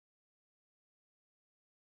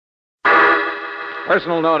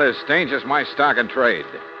Personal notice, danger's my stock and trade.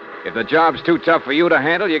 If the job's too tough for you to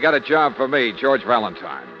handle, you got a job for me, George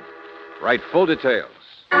Valentine. Write full details.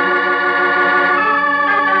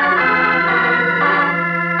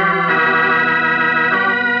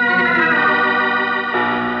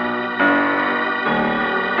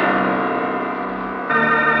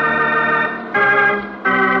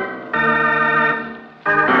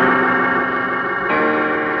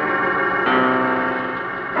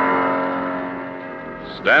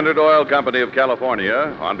 Standard Oil Company of California,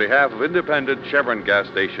 on behalf of independent Chevron gas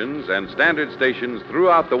stations and standard stations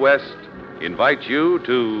throughout the West, invites you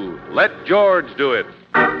to Let George Do It.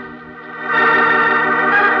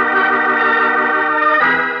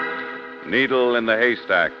 Needle in the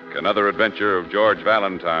Haystack, another adventure of George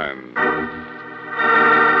Valentine.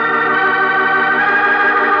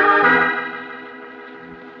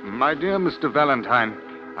 My dear Mr. Valentine,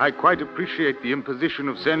 I quite appreciate the imposition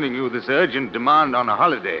of sending you this urgent demand on a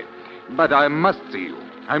holiday. But I must see you.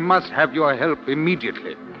 I must have your help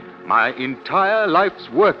immediately. My entire life's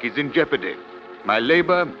work is in jeopardy. My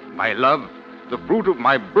labor, my love, the fruit of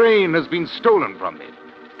my brain has been stolen from me.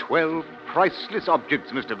 12 priceless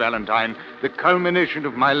objects, Mr. Valentine, the culmination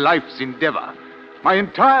of my life's endeavor. My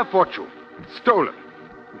entire fortune, stolen.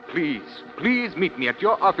 Please meet me at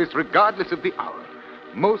your office regardless of the hour.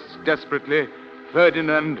 Most desperately,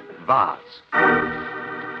 Ferdinand Vaz.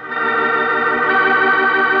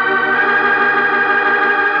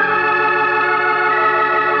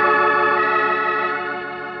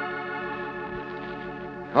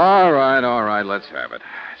 All right, let's have it.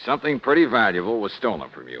 Something pretty valuable was stolen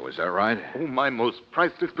from you, is that right? Oh, my most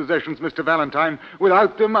priceless possessions, Mr. Valentine.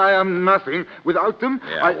 Without them, I am nothing. Without them,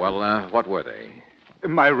 Yeah, what were they?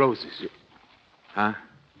 My roses. Huh?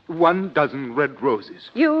 12 red roses.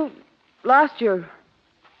 You lost your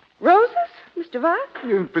roses, Mr.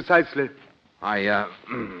 Vaz? Precisely.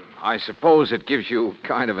 I suppose it gives you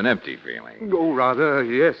kind of an empty feeling. Oh, rather,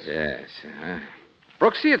 yes. Yes.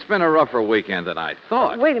 Brooksy, it's been a rougher weekend than I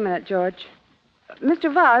thought. Wait a minute, George.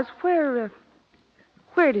 Mr. Vaz, where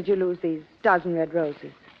did you lose these 12 red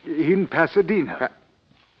roses? In Pasadena.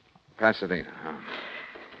 Pasadena, huh?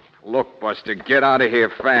 Look, Buster, get out of here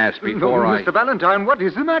fast before Mr. Valentine, what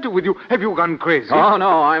is the matter with you? Have you gone crazy? Oh,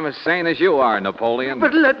 no, I'm as sane as you are, Napoleon.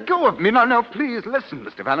 But let go of me. Now, please, listen,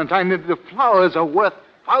 Mr. Valentine. The flowers are worth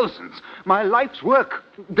thousands. My life's work.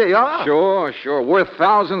 They are. Sure. Worth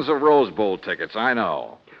thousands of Rose Bowl tickets, I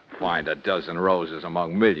know. Find a dozen roses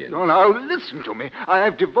among millions. Oh, now, listen to me. I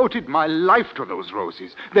have devoted my life to those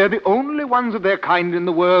roses. They're the only ones of their kind in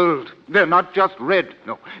the world. They're not just red.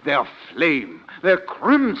 No, they're flame. They're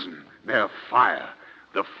crimson. They're fire.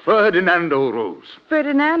 The Ferdinando rose.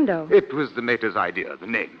 Ferdinando? It was the mater's idea, the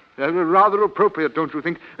name. Rather appropriate, don't you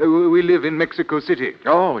think? We live in Mexico City.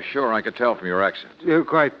 Oh, sure, I could tell from your accent.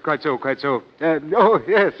 Quite so. Oh,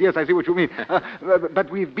 yes, I see what you mean.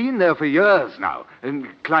 But we've been there for years now. And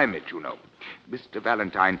climate, you know. Mr.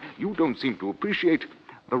 Valentine, you don't seem to appreciate.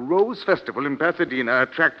 The Rose Festival in Pasadena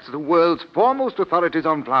attracts the world's foremost authorities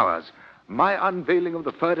on flowers. My unveiling of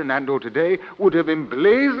the Ferdinando today would have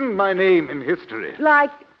emblazoned my name in history.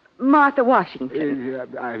 Like Martha Washington.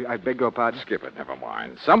 I beg your pardon? Skip it, never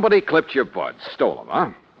mind. Somebody clipped your buds, stole them,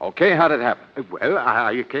 huh? Okay, how'd it happen? Well,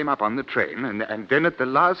 I came up on the train, and then at the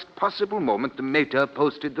last possible moment, the mater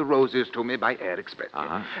posted the roses to me by air express.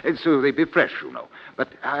 And so they'd be fresh, you know. But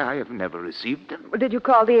I have never received them. Did you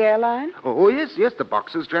call the airline? Oh, yes, the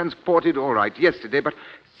box was transported all right yesterday, but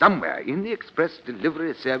somewhere in the express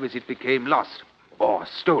delivery service it became lost or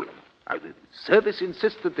stolen. The service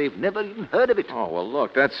insists that they've never even heard of it. Oh, well,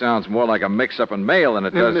 look, that sounds more like a mix-up in mail than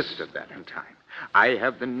it does... Mr. Valentine, I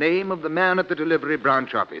have the name of the man at the delivery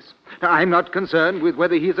branch office. I'm not concerned with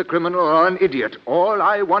whether he's a criminal or an idiot. All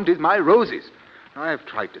I want is my roses. I've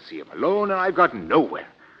tried to see him alone, and I've got nowhere.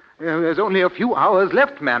 There's only a few hours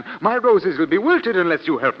left, man. My roses will be wilted unless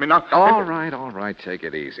you help me now. All right, take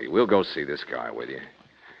it easy. We'll go see this guy with you.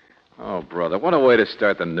 Oh, brother, what a way to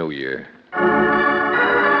start the new year.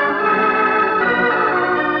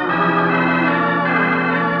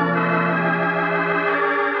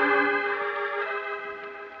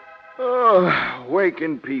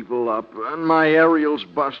 Waking people up. And my aerial's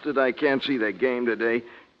busted. I can't see the game today.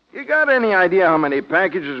 You got any idea how many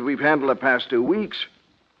packages we've handled the past 2 weeks?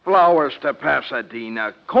 Flowers to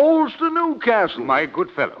Pasadena, coals to Newcastle. My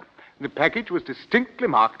good fellow, the package was distinctly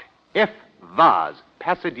marked F. Vaz,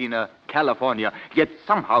 Pasadena, California. Yet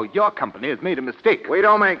somehow your company has made a mistake. We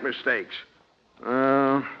don't make mistakes.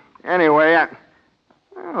 Anyway,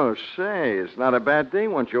 Oh, say, it's not a bad day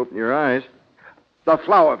once you open your eyes. The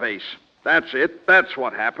flower vase. That's it. That's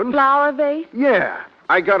what happened. Flower vase? Yeah.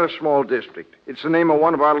 I got a small district. It's the name of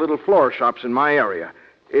one of our little flower shops in my area.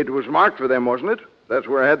 It was marked for them, wasn't it? That's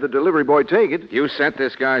where I had the delivery boy take it. You sent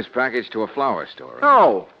this guy's package to a flower store.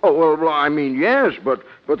 No. Oh, well, I mean, yes, but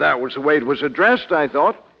that was the way it was addressed, I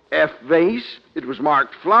thought. F. Vase. It was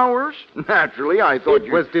marked flowers. Naturally, I thought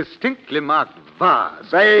It was distinctly marked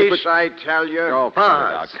vase. Vase, I tell you. Oh,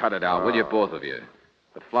 Vase. cut it out, will you, both of you?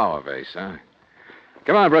 The flower vase, huh?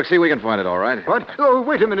 Come on, Brooksy, we can find it all right. What? Oh,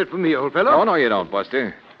 wait a minute for me, old fellow. Oh, no, you don't,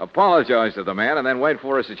 Buster. Apologize to the man and then wait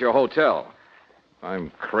for us at your hotel. If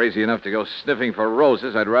I'm crazy enough to go sniffing for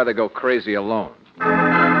roses, I'd rather go crazy alone.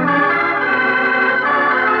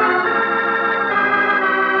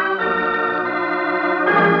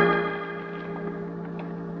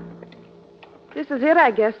 This is it,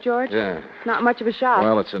 I guess, George. Yeah. Not much of a shop.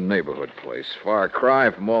 Well, it's a neighborhood place. Far cry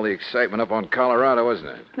from all the excitement up on Colorado, isn't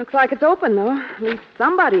it? Looks like it's open, though. At least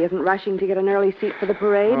somebody isn't rushing to get an early seat for the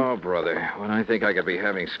parade. Oh, brother. When I think I could be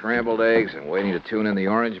having scrambled eggs and waiting to tune in the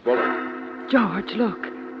orange bullet. George, look.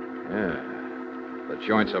 Yeah. The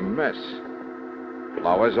joint's a mess.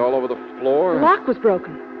 Flowers all over the floor. The lock was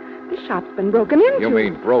broken. This shop's been broken into. You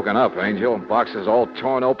mean broken up, Angel? Boxes all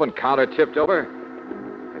torn open, counter tipped over?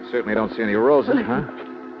 I certainly don't see any roses, huh?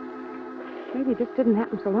 Maybe this didn't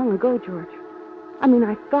happen so long ago, George. I mean,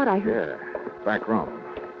 I thought I heard... Yeah. Back room.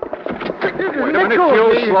 Wait a minute,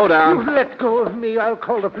 Hugh. Slow down. You let go of me. I'll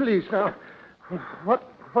call the police now.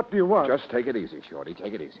 What do you want? Just take it easy, Shorty.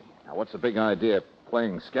 Take it easy. Now, what's the big idea of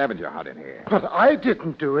playing scavenger hunt in here? But I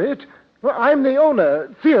didn't do it. Well, I'm the owner,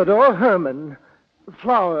 Theodore Herman.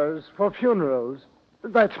 Flowers for funerals.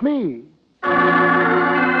 That's me.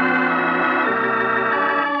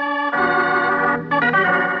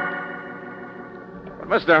 But,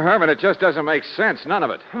 Mr. Herman, it just doesn't make sense. None of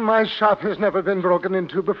it. My shop has never been broken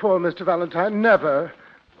into before, Mr. Valentine. Never.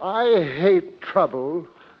 I hate trouble.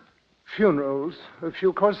 Funerals, a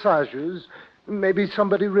few corsages. Maybe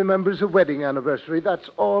somebody remembers a wedding anniversary. That's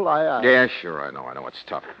all I ask. Yeah, sure, I know. It's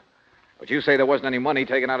tough. But you say there wasn't any money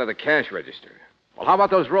taken out of the cash register. Well, how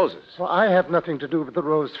about those roses? Well, I have nothing to do with the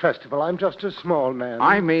Rose Festival. I'm just a small man.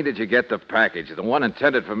 I mean, did you get the package, the one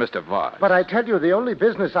intended for Mr. Vaz? But I tell you, the only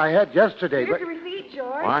business I had yesterday... Here's the receipt,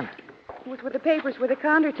 George. What? It was with the papers where the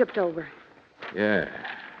counter tipped over. Yeah.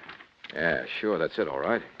 Yeah, sure, that's it, all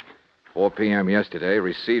right. 4 p.m. yesterday,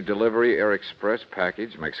 received delivery, Air Express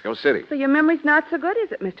package, Mexico City. So your memory's not so good,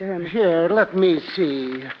 is it, Mr. Herman? Here, let me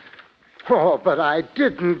see. Oh, but I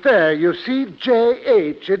didn't. There, you see,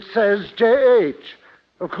 J.H. It says J.H.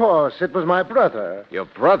 Of course, it was my brother. Your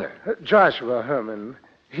brother? Joshua Herman.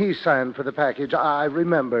 He signed for the package. I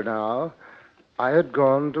remember now. I had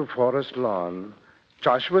gone to Forest Lawn.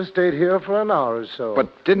 Joshua stayed here for an hour or so.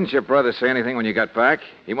 But didn't your brother say anything when you got back?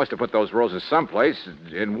 He must have put those roses someplace,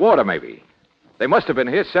 in water maybe. They must have been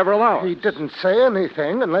here several hours. He didn't say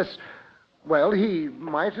anything unless... Well, he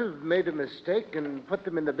might have made a mistake and put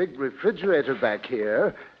them in the big refrigerator back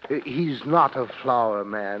here. He's not a flower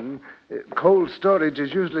man. Cold storage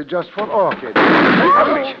is usually just for orchids.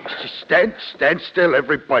 Stand still,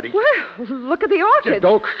 everybody. Well, look at the orchid.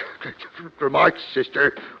 Don't remark,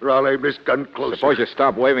 sister, or I'll aim this gun closer. Suppose you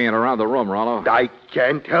stop waving it around the room, Rollo. I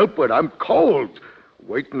can't help it. I'm cold.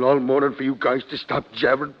 Waiting all morning for you guys to stop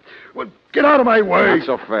jabbering. Well, get out of my way. Not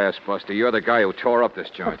so fast, Buster. You're the guy who tore up this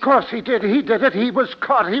joint. Of course he did. He did it. He was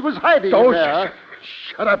caught. He was hiding Don't there.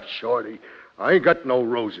 shut up, Shorty. I ain't got no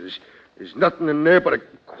roses. There's nothing in there but a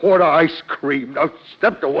quart of ice cream. Now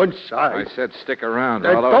step to one side. I said stick around,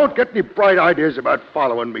 And Rollo. don't get any bright ideas about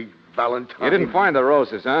following me, Valentine. You didn't find the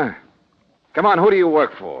roses, huh? Come on, who do you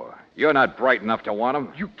work for? You're not bright enough to want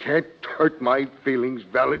them. You can't hurt my feelings,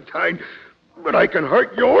 Valentine, but I can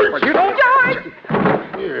hurt yours. But you don't... George!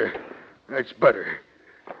 Here, that's better.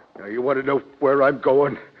 Now, you want to know where I'm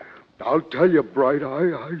going? I'll tell you, Bright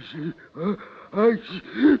Eye. I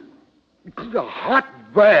see a hot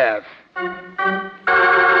bath.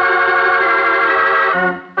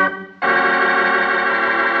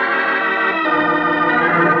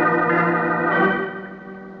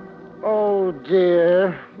 Oh,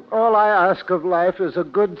 dear. All I ask of life is a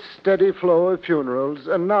good, steady flow of funerals,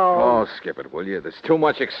 and now... Oh, skip it, will you? There's too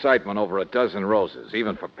much excitement over a dozen roses,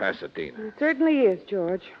 even for Pasadena. It certainly is,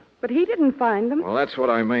 George. But he didn't find them. Well, that's what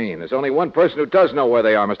I mean. There's only one person who does know where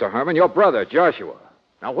they are, Mr. Herman. Your brother, Joshua.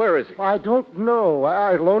 Now, where is he? I don't know.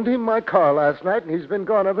 I loaned him my car last night, and he's been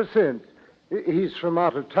gone ever since. He's from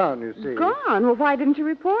out of town, you see. Gone? Well, why didn't you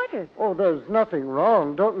report it? Oh, there's nothing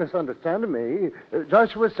wrong. Don't misunderstand me.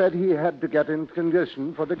 Joshua said he had to get in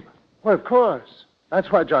condition for the... Well, of course.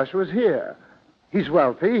 That's why Joshua's here. He's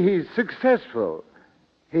wealthy. He's successful.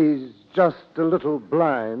 He's just a little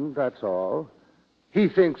blind, that's all. He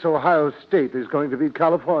thinks Ohio State is going to beat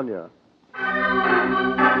California.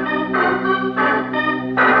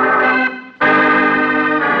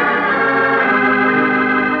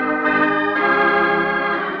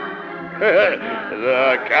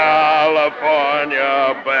 The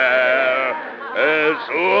California bear is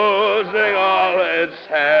losing all its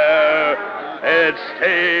hair. Its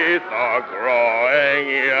teeth are growing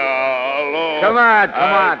yellow.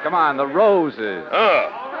 Come on. The Roses.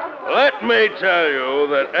 Let me tell you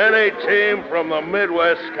that any team from the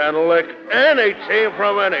Midwest can lick any team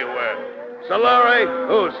from anywhere. Solari,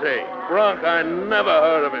 who's he? Bronc, I never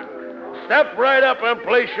heard of him. Step right up and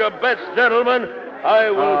place your bets, gentlemen.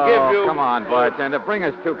 I will give you... Come on, bartender. Bring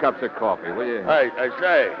us 2 cups of coffee, will you? I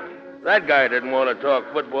say, that guy didn't want to talk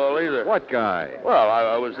football either. What guy? Well,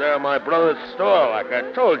 I was there at my brother's store, like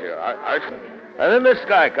I told you. And then this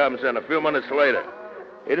guy comes in a few minutes later.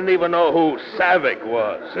 He didn't even know who Savick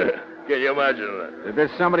was. Can you imagine that? Did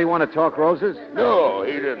this somebody want to talk Roses? No,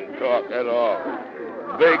 he didn't talk at all.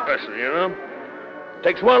 Big person, you know?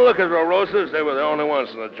 Takes one look at the Roses. They were the only ones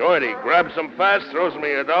in the joint. He grabs them fast, throws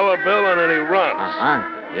me a $1 bill, and then he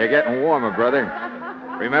runs. You're getting warmer, brother.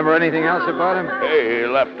 Remember anything else about him? Hey, he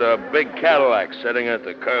left a big Cadillac sitting at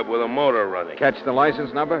the curb with a motor running. Catch the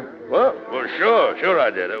license number? Well, sure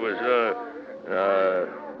I did. It was,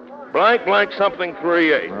 blank, blank, something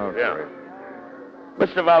 38. Okay. Yeah.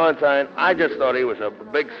 Mr. Valentine, I just thought he was a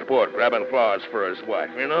big sport grabbing flowers for his wife,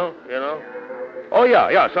 you know? Oh,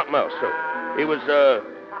 yeah, something else, too. He was,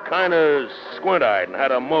 kind of squint-eyed and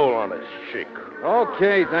had a mole on his cheek.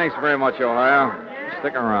 Okay, thanks very much, Ohio.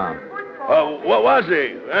 Stick around. What was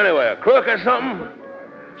he? Anyway, a crook or something?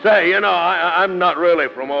 Say, I'm not really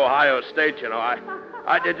from Ohio State,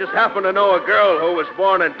 I just happen to know a girl who was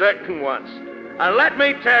born in Dayton once. And let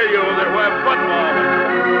me tell you that we're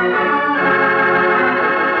football.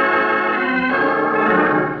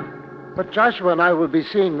 But Joshua and I will be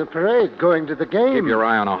seeing the parade, going to the game. Keep your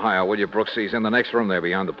eye on Ohio, will you, Brooks? He's in the next room there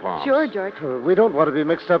beyond the palms. Sure, George. We don't want to be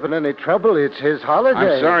mixed up in any trouble. It's his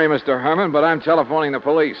holiday. I'm sorry, Mr. Herman, but I'm telephoning the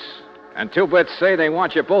police. And 2 bits say they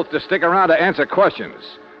want you both to stick around to answer questions.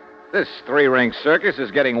 This 3-ring circus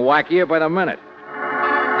is getting wackier by the minute.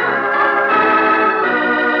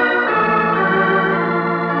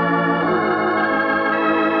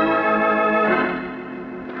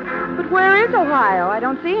 Where is Ohio? I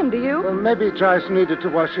don't see him, do you? Well, maybe Joyce needed to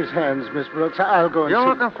wash his hands, Miss Brooks. I'll go and You're see.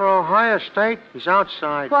 looking for Ohio State? He's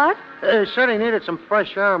outside. What? He said he needed some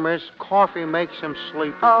fresh air, miss. Coffee makes him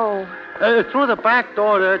sleepy. Oh. Through the back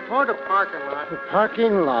door there, toward the parking lot. The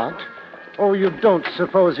parking lot? Oh, you don't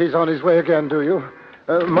suppose he's on his way again, do you?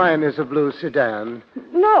 Mine is a blue sedan.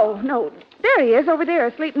 No. There he is, over there,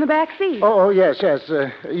 asleep in the back seat. Oh, yes.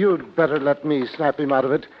 You'd better let me snap him out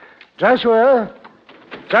of it. Joshua!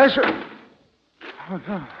 Oh,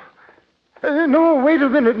 no. No, wait a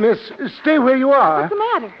minute, miss. Stay where you are. What's the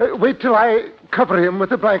matter? Wait till I cover him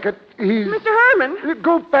with a blanket. He's... Mr. Herman!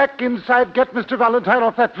 Go back inside. Get Mr. Valentine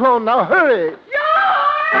off that phone. Now, hurry.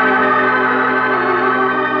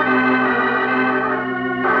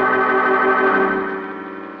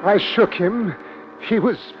 I shook him. There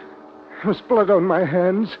was blood on my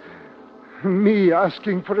hands. Me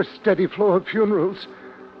asking for a steady flow of funerals.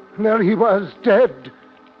 And there he was, dead.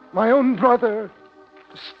 My own brother,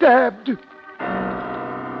 stabbed.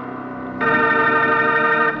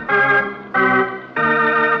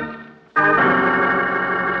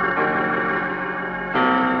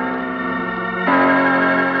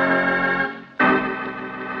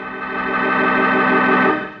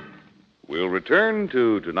 We'll return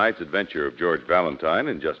to tonight's adventure of George Valentine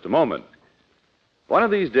in just a moment. One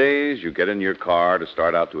of these days, you get in your car to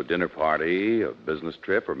start out to a dinner party, a business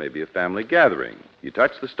trip, or maybe a family gathering. You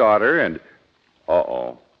touch the starter and,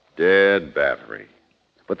 dead battery.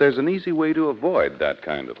 But there's an easy way to avoid that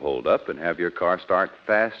kind of holdup and have your car start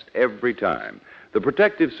fast every time. The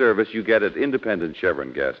protective service you get at independent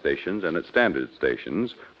Chevron gas stations and at standard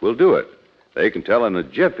stations will do it. They can tell in a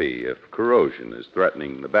jiffy if corrosion is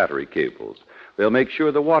threatening the battery cables. They'll make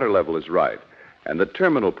sure the water level is right and the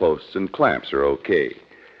terminal posts and clamps are okay.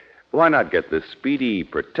 Why not get this speedy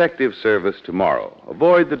protective service tomorrow?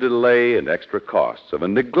 Avoid the delay and extra costs of a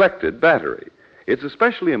neglected battery. It's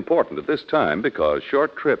especially important at this time because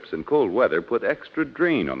short trips in cold weather put extra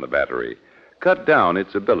drain on the battery, cut down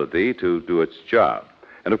its ability to do its job.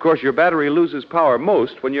 And, of course, your battery loses power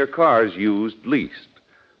most when your car's used least.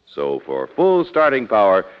 So for full starting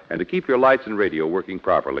power and to keep your lights and radio working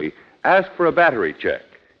properly, ask for a battery check.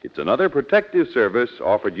 It's another protective service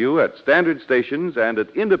offered you at standard stations and at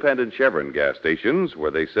independent Chevron gas stations where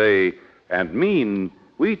they say and mean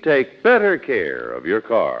we take better care of your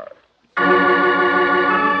car.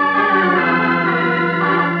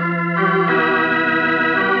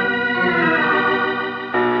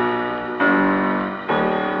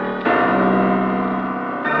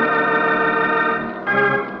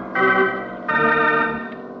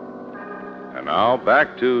 And now,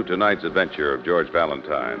 back to tonight's adventure of George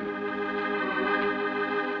Valentine.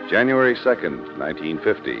 January 2nd,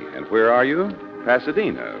 1950. And where are you?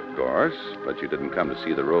 Pasadena, of course. But you didn't come to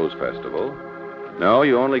see the Rose Festival. No,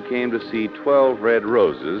 you only came to see 12 red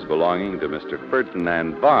roses belonging to Mr.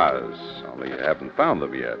 Ferdinand Vaz. Only you haven't found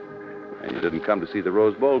them yet. And you didn't come to see the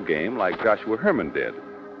Rose Bowl game like Joshua Herman did.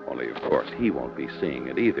 Only, of course, he won't be seeing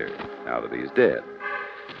it either, now that he's dead.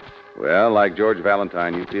 Well, like George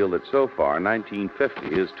Valentine, you feel that so far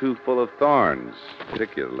 1950 is too full of thorns,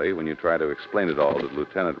 particularly when you try to explain it all to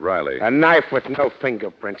Lieutenant Riley. A knife with no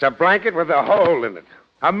fingerprints, a blanket with a hole in it.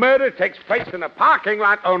 A murder takes place in a parking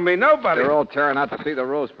lot, only nobody. They're all tearing out to see the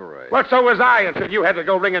Rose Parade. Well, so was I until you had to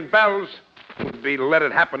go ringing bells. Would be let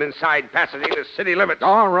it happen inside Pasadena's city limits.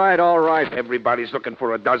 All right, all right. Everybody's looking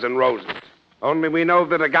for a dozen roses. Only we know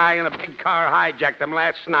that a guy in a big car hijacked them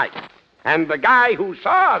last night. And the guy who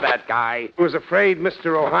saw that guy was afraid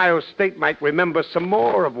Mr. Ohio State might remember some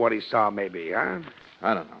more of what he saw, maybe, huh?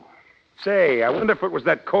 I don't know. Say, I wonder if it was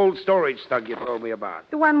that cold storage thug you told me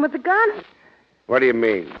about. The one with the gun? What do you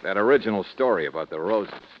mean? That original story about the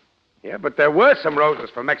roses. Yeah, but there were some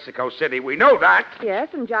roses from Mexico City. We know that. Yes,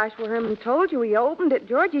 and Joshua Herman told you he opened it,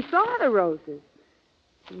 George. He saw the roses.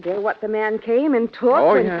 And they're what the man came and took.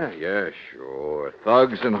 Oh, and... yeah, sure.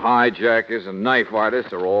 Thugs and hijackers and knife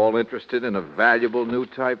artists are all interested in a valuable new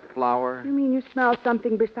type flower. You mean you smell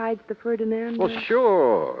something besides the Ferdinand? Well,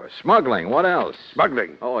 sure. Smuggling. What else?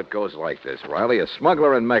 Smuggling? Oh, it goes like this, Riley. A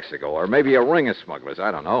smuggler in Mexico, or maybe a ring of smugglers,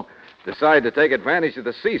 I don't know, decide to take advantage of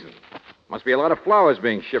the season. Must be a lot of flowers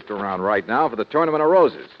being shipped around right now for the Tournament of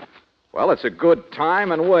Roses. Well, it's a good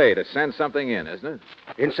time and way to send something in, isn't it?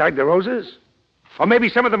 Inside the roses? Or maybe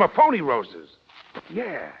some of them are phony roses.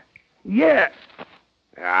 Yeah.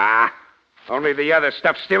 Ah, only the other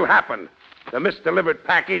stuff still happened. The misdelivered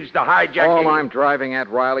package, the hijacking. All I'm driving at,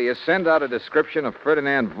 Riley, is send out a description of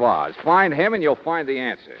Ferdinand Vaz. Find him and you'll find the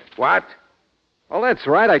answer. What? Well, that's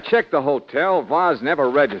right. I checked the hotel. Vaz never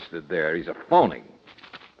registered there. He's a phony.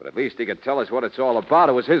 But at least he could tell us what it's all about.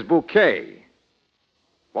 It was his bouquet.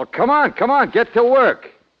 Well, come on. Get to work.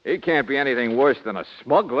 He can't be anything worse than a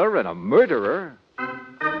smuggler and a murderer.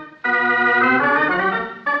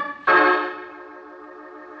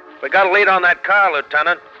 We got a lead on that car,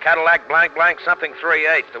 Lieutenant. Cadillac blank blank something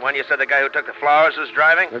 38. The one you said the guy who took the flowers was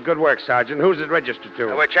driving? Good work, Sergeant. Who's it registered to?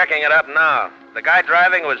 We're checking it up now. The guy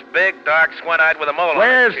driving was big, dark, squint-eyed with a mole on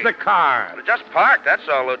Where's his the cheek. car? Well, just parked, that's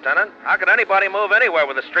all, Lieutenant. How could anybody move anywhere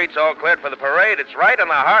with the streets all cleared for the parade? It's right in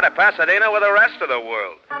the heart of Pasadena with the rest of the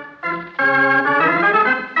world.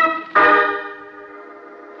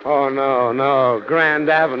 Oh, no. Grand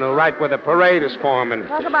Avenue, right where the parade is forming.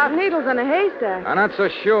 Talk about needles in a haystack. I'm not so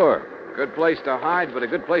sure. Good place to hide, but a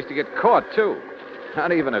good place to get caught, too.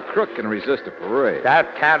 Not even a crook can resist a parade.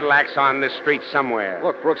 That Cadillac's on this street somewhere.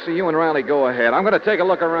 Look, Brooksy, you and Riley go ahead. I'm going to take a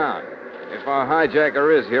look around. If our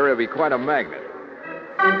hijacker is here, he'll be quite a magnet.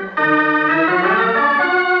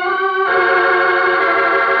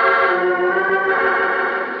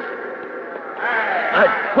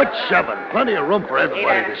 Quit shoving. Plenty of room for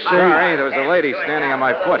everybody to see. Sorry, there was a lady standing on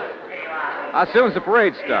my foot. How soon's the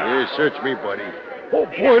parade start? Here, search me, buddy. Oh,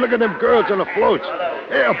 boy, look at them girls on the floats.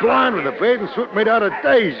 They're blind with a bathing suit made out of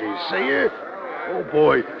daisies. See it? Oh,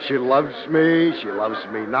 boy, she loves me. She loves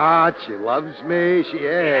me not. She loves me.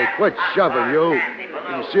 Hey, quit shoving, you. You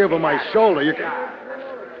can see over my shoulder. You can...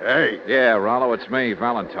 Hey. Yeah, Rollo, it's me,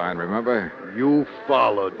 Valentine, remember? You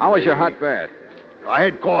followed How was me. your hot bath? I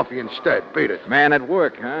had coffee instead. Beat it. Man at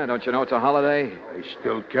work, huh? Don't you know it's a holiday? I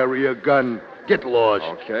still carry a gun. Get lost.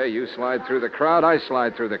 Okay, you slide through the crowd, I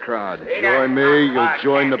slide through the crowd. Join me, you'll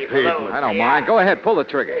join the pavement. I don't mind. Go ahead, pull the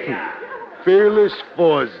trigger. Fearless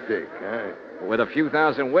Fosdick, huh? With a few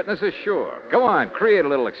thousand witnesses, sure. Go on, create a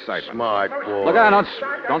little excitement. Smart boy. Look out,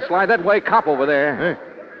 don't slide that way. Cop over there. Huh?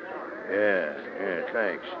 Yeah,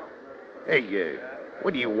 thanks. Hey,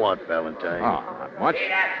 what do you want, Valentine? Oh, not much.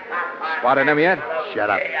 Spotted him yet? Shut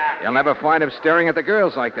up. You'll never find him staring at the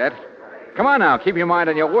girls like that. Come on now, keep your mind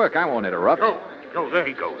on your work. I won't interrupt. Oh, there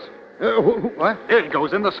he goes. What? There he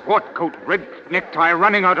goes, in the sport coat, red necktie,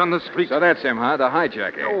 running out on the street. So that's him, huh? The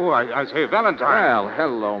hijacker. Oh, I say, Valentine. Well,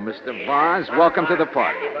 hello, Mr. Vaz. Welcome to the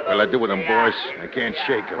party. What'll I do with him, boss? I can't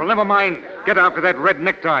shake him. Well, never mind. Get after that red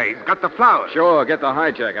necktie. He's got the flowers. Sure, get the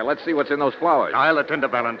hijacker. Let's see what's in those flowers. I'll attend to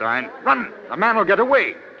Valentine. Run. The man will get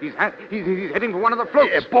away. He's heading for one of the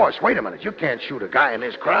floats. Hey, boss, wait a minute. You can't shoot a guy in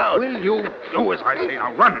this crowd. Will you do as I say?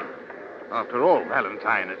 Now, run. After all,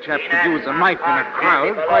 Valentine, a chap could use a knife in a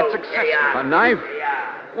crowd quite successfully. A knife?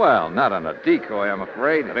 Well, not on a decoy, I'm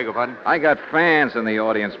afraid. I beg your pardon? I got fans in the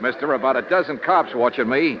audience, mister. About a dozen cops watching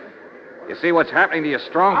me. You see what's happening to your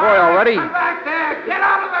strong boy already? Come back there. Get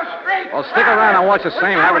out of the street. Well, stick around and watch the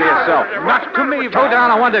same happen to yourself. Not to me, Two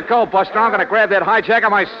down and one to go, Buster. I'm going to grab that hijacker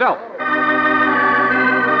myself.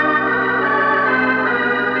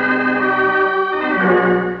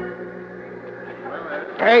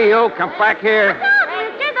 Hey, you, come back here.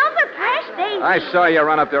 There's overpressed, Daisy. I saw you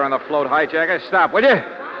run up there on the float, hijacker. Stop, will you?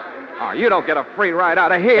 Oh, you don't get a free ride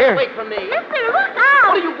out of here. Get away from me. Mister, look out.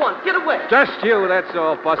 What do you want? Get away. Just you, that's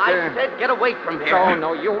all, Buster. I said get away from here. Oh,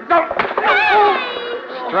 no, you don't.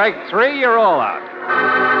 Hey! Strike three, you're all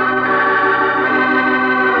out.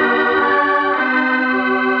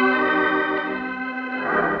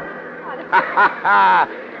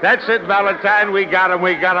 That's it, Valentine. We got 'em.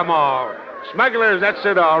 We got 'em all. Smugglers, that's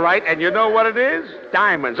it, all right. And you know what it is?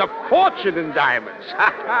 Diamonds. A fortune in diamonds.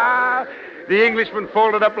 The Englishman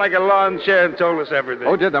folded up like a lawn chair and told us everything.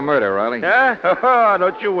 Who did the murder, Riley? Huh? Oh,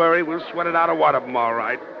 don't you worry. We'll sweat it out of one of them, all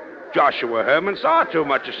right. Joshua Herman saw too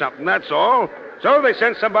much of something, that's all. So they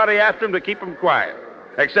sent somebody after him to keep him quiet.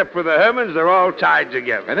 Except for the Hermans, they're all tied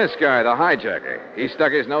together. And this guy, the hijacker, he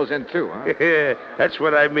stuck his nose in too, huh? That's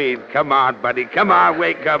what I mean. Come on, buddy. Come on,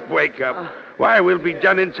 wake up, wake up. Why, we'll be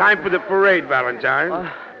done in time for the parade,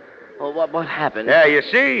 Valentine. Well, what happened? Yeah, you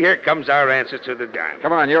see, here comes our answer to the dime.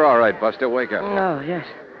 Come on, you're all right, Buster. Wake up. Oh, yes.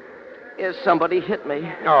 Yes, somebody hit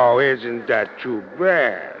me. Oh, isn't that too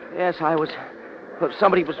bad? Yes,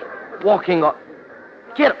 somebody was walking on...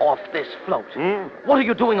 Get off this float. What are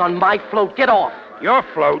you doing on my float? Get off. Your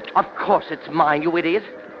float? Of course it's mine, you idiot.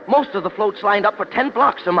 Most of the floats lined up for 10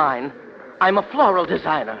 blocks are mine. I'm a floral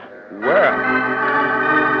designer.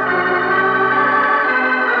 Well...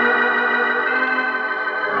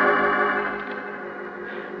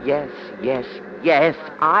 Yes.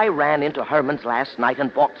 I ran into Herman's last night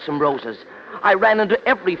and bought some roses. I ran into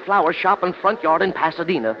every flower shop and front yard in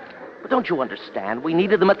Pasadena. But don't you understand? We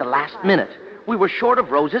needed them at the last minute. We were short of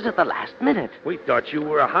roses at the last minute. We thought you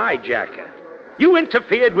were a hijacker. You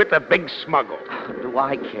interfered with the big smuggle. Do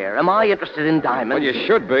I care? Am I interested in diamonds? Well, you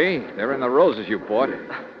should be. They're in the roses you bought.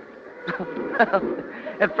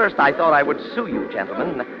 At first I thought I would sue you,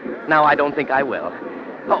 gentlemen. Now I don't think I will.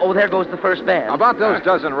 Oh, there goes the first band. How about those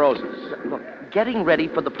dozen roses? Look, getting ready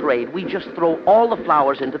for the parade, we just throw all the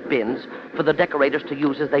flowers into bins for the decorators to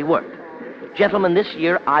use as they work. Gentlemen, this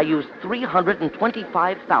year I used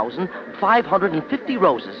 325,550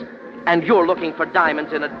 roses. And you're looking for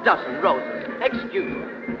diamonds in a dozen roses. Excuse me.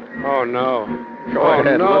 Oh, no. Go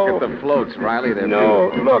ahead. No. Look at the floats, Riley. They're No,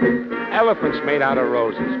 look. Elephants made out of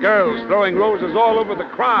roses. Girls throwing roses all over the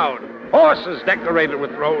crowd. Horses decorated with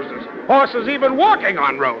roses. Horses even walking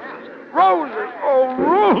on roses. Roses. Oh,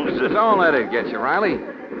 roses. Don't let it get you, Riley.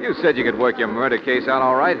 You said you could work your murder case out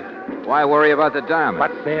all right. Why worry about the diamonds?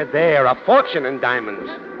 But they're there. A fortune in diamonds.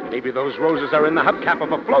 Maybe those roses are in the hubcap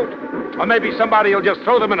of a float. Or maybe somebody will just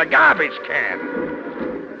throw them in a garbage can.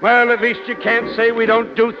 Well, at least you can't say we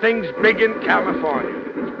don't do things big in California.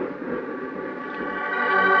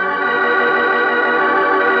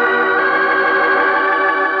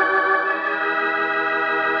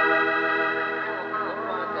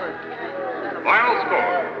 Final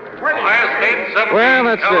score. Ohio State 17, Well,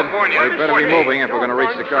 that's California, it. We better be 48. moving if we're going to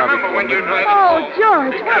reach the car Remember before when you're midnight. driving. Oh,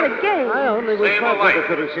 George, what a game. I only wish Save my a life. brother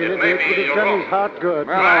could have seen It it. may It be would have your done own. his heart good.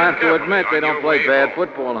 Well, I'll have to Drive admit they carefully don't on play your way bad home.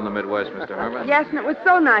 football in the Midwest, Mr. Herman. Yes, and it was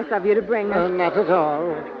so nice of you to bring us. Not at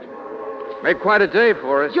all. Made quite a day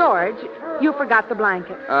for us. George, you forgot the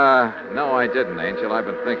blanket. No, I didn't, Angel. I've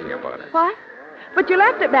been thinking about it. What? But you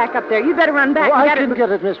left it back up there. You better run back Oh, and I get can it.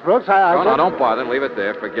 get it, Miss Brooks. I No, don't bother. Leave it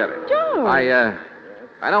there. Forget it. George.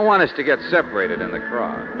 I don't want us to get separated in the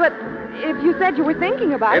crowd. But if you said you were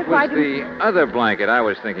thinking about it, It why was didn't... the other blanket I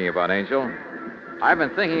was thinking about, Angel. I've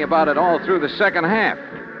been thinking about it all through the second half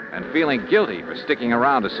and feeling guilty for sticking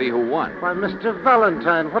around to see who won. Why, Mr.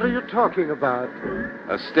 Valentine, what are you talking about?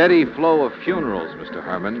 A steady flow of funerals, Mr.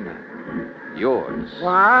 Herman. Yours.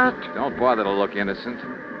 What? Don't bother to look innocent.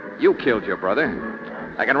 You killed your brother.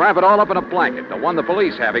 I can wrap it all up in a blanket, the one the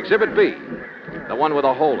police have, Exhibit B. The one with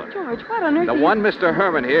a hole in it. George, what on earth The are you- one Mr.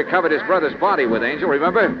 Herman here covered his brother's body with, Angel,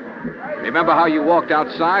 remember? Remember how you walked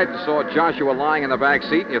outside and saw Joshua lying in the back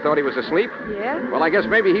seat and you thought he was asleep? Yes? Well, I guess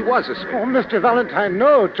maybe he was asleep. Oh, Mr. Valentine,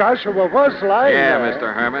 no. Joshua was lying Yeah, there.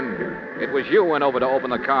 Mr. Herman. It was you who went over to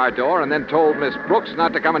open the car door and then told Miss Brooks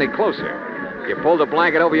not to come any closer. You pulled a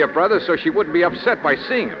blanket over your brother so she wouldn't be upset by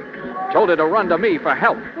seeing him. Told her to run to me for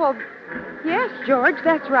help. Well, yes, George,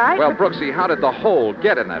 that's right. Well, but- Brooksy, how did the hole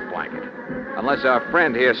get in that blanket? Unless our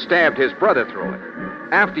friend here stabbed his brother through it.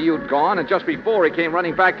 After you'd gone and just before he came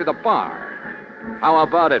running back to the bar. How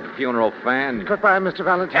about it, funeral fan? Goodbye, Mr.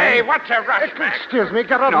 Valentine. Hey, what's a rush, Mac? Excuse me,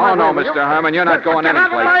 get out of my No, way. Mr. Herman, you're not going Get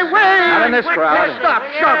out anyplace. of my way! Not in this crowd. Stop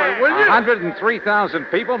shoving, will you? 103,000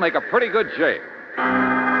 people make a pretty good jail.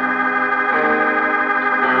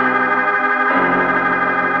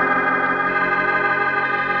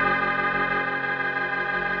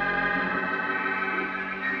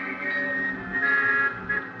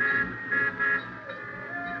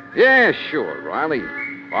 Yeah, sure, Riley.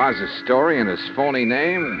 Oz's story and his phony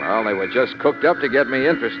name, well, they were just cooked up to get me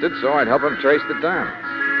interested, so I'd help him trace the diamonds.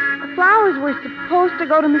 The flowers were supposed to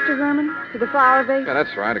go to Mr. Herman, to the flower vase. Yeah,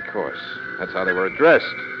 that's right, of course. That's how they were addressed.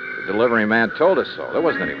 The delivery man told us so. There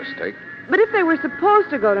wasn't any mistake. But if they were supposed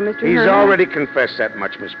to go to Mr. He's Herman... already confessed that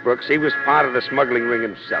much, Miss Brooks. He was part of the smuggling ring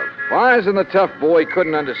himself. Wise and the tough boy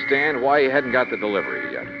couldn't understand why he hadn't got the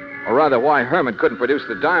delivery yet. Or rather, why Herman couldn't produce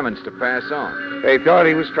the diamonds to pass on. They thought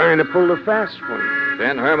he was trying to pull the fast one.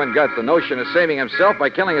 Then Herman got the notion of saving himself by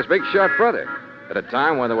killing his big shot brother. At a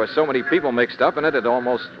time when there were so many people mixed up in it,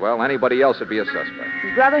 almost, well, anybody else would be a suspect.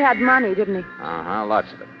 His brother had money, didn't he? Uh-huh,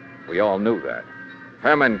 lots of it. We all knew that.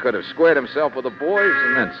 Herman could have squared himself with the boys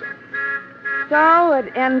and then some. So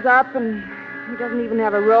it ends up, and he doesn't even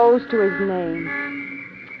have a rose to his name.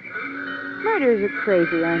 Murderers are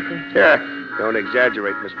crazy, aren't they? Yeah, don't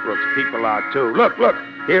exaggerate, Miss Brooks. People are, too. Look.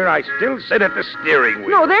 Here I still sit at the steering wheel.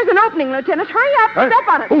 No, there's an opening, Lieutenant. Hurry up. Huh? Step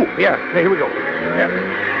on it. Oh, yeah. Here we go. Yeah.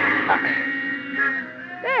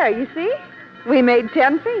 There, you see? We made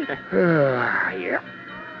 10 feet. Yeah.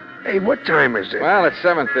 Hey, what time is it? Well, it's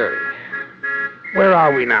 7:30. Where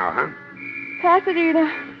are we now, huh? Pasadena.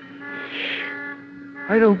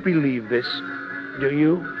 I don't believe this. Do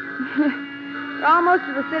you? We're almost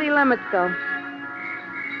to the city limits, though.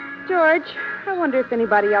 George, I wonder if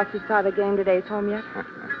anybody else who saw the game today is home yet.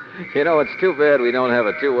 You know, it's too bad we don't have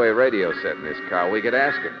a two-way radio set in this car. We could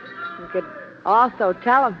ask him. We could also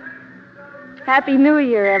tell him. Happy New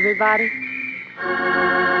Year, everybody.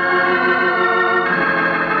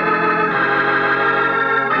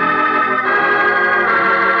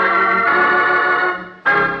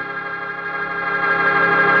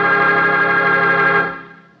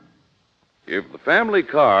 If the family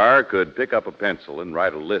car could pick up a pencil and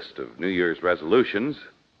write a list of New Year's resolutions,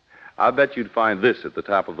 I bet you'd find this at the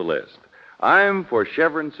top of the list. I'm for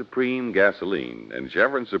Chevron Supreme gasoline, and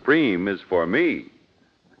Chevron Supreme is for me.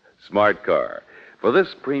 Smart car. For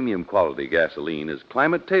this premium quality gasoline is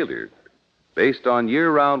climate tailored. Based on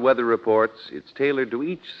year-round weather reports, it's tailored to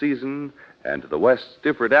each season and to the West's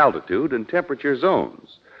different altitude and temperature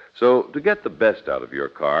zones. So to get the best out of your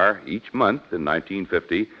car each month in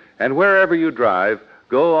 1950, and wherever you drive,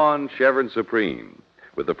 go on Chevron Supreme.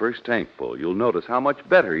 With the first tank full, you'll notice how much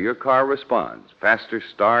better your car responds. Faster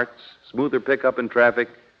starts, smoother pickup in traffic,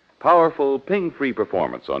 powerful ping-free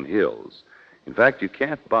performance on hills. In fact, you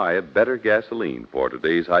can't buy a better gasoline for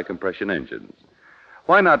today's high-compression engines.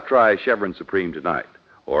 Why not try Chevron Supreme tonight?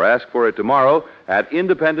 Or ask for it tomorrow at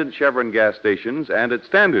independent Chevron gas stations and at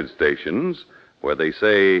standard stations, where they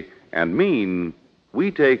say and mean,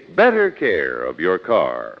 we take better care of your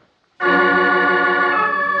car.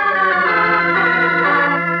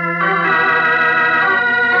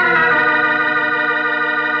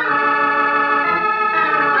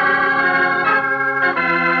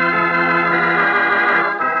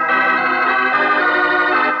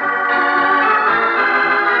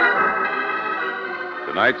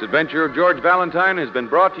 Tonight's adventure of George Valentine has been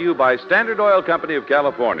brought to you by Standard Oil Company of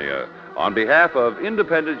California on behalf of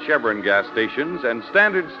independent Chevron gas stations and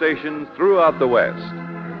standard stations throughout the West.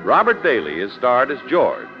 Robert Daly is starred as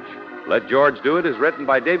George. Let George Do It is written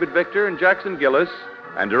by David Victor and Jackson Gillis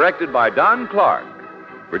and directed by Don Clark.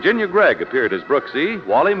 Virginia Gregg appeared as Brooksy,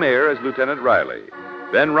 Wally Mayer as Lieutenant Riley.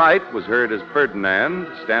 Ben Wright was heard as Ferdinand,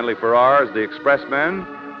 Stanley Farrar as the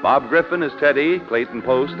Expressman, Bob Griffin as Teddy, Clayton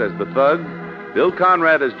Post as the Thug, Bill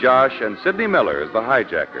Conrad as Josh, and Sidney Miller as the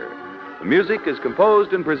hijacker. The music is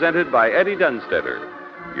composed and presented by Eddie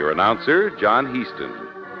Dunstetter. Your announcer, John Heaston.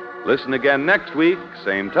 Listen again next week,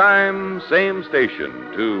 same time, same station,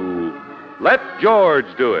 to Let George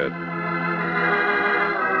Do It.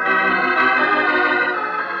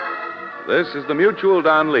 This is the Mutual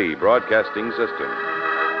Don Lee Broadcasting System.